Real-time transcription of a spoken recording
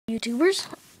YouTubers.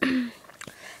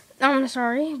 I'm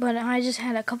sorry, but I just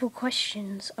had a couple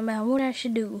questions about what I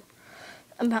should do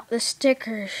about the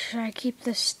sticker. Should I keep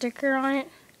the sticker on it?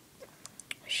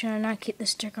 Should I not keep the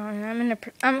sticker on it? I'm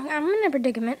in a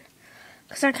predicament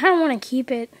because I kind of want to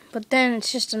keep it, but then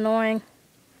it's just annoying.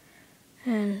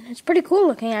 And it's pretty cool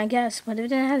looking, I guess, but if it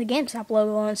didn't have the GameStop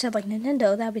logo on it said like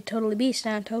Nintendo, that'd be totally beast,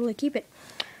 and I'd totally keep it.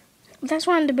 But that's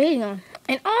what I'm debating on.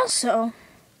 And also,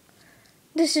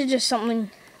 this is just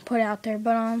something put out there,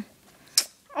 but I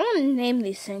want to name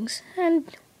these things, and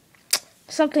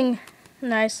something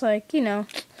nice, like, you know,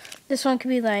 this one could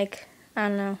be like, I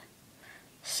don't know,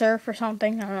 surf or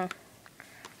something, I don't know.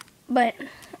 But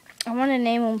I want to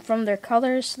name them from their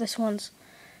colors. This one's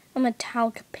a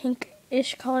metallic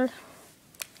pink-ish color.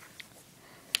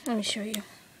 Let me show you.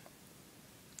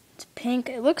 It's pink.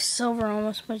 It looks silver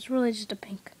almost, but it's really just a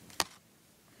pink.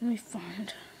 Let me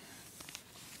find.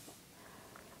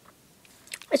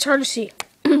 It's hard to see.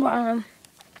 But,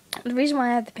 the reason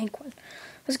why I had the pink one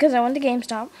was because I went to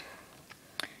GameStop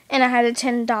and I had a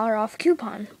 $10 off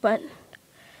coupon. But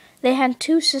they had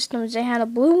two systems. They had a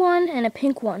blue one and a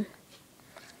pink one.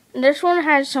 And this one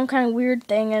had some kind of weird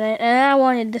thing in it, and I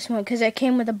wanted this one because it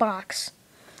came with a box.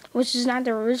 Which is not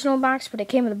the original box, but it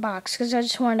came with a box because I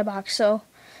just wanted a box. So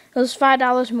it was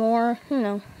 $5 more. You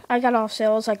know, I got off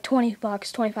sale. It was like $20,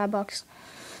 $25,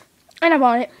 and I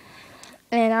bought it.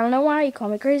 And I don't know why you call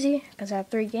me crazy because I have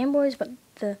 3 Game Boys, but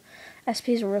the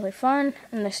SPs were really fun,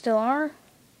 and they still are.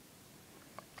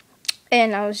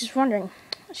 And I was just wondering,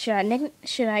 should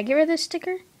I get rid of this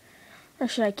sticker or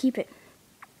should I keep it?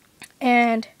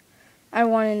 And I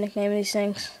want to nickname these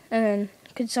things. And then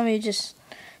could some of you just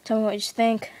tell me what you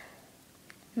think?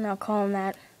 And I'll call them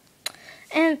that.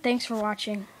 And thanks for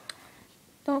watching.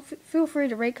 Feel free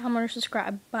to rate, comment, or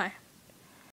subscribe. Bye.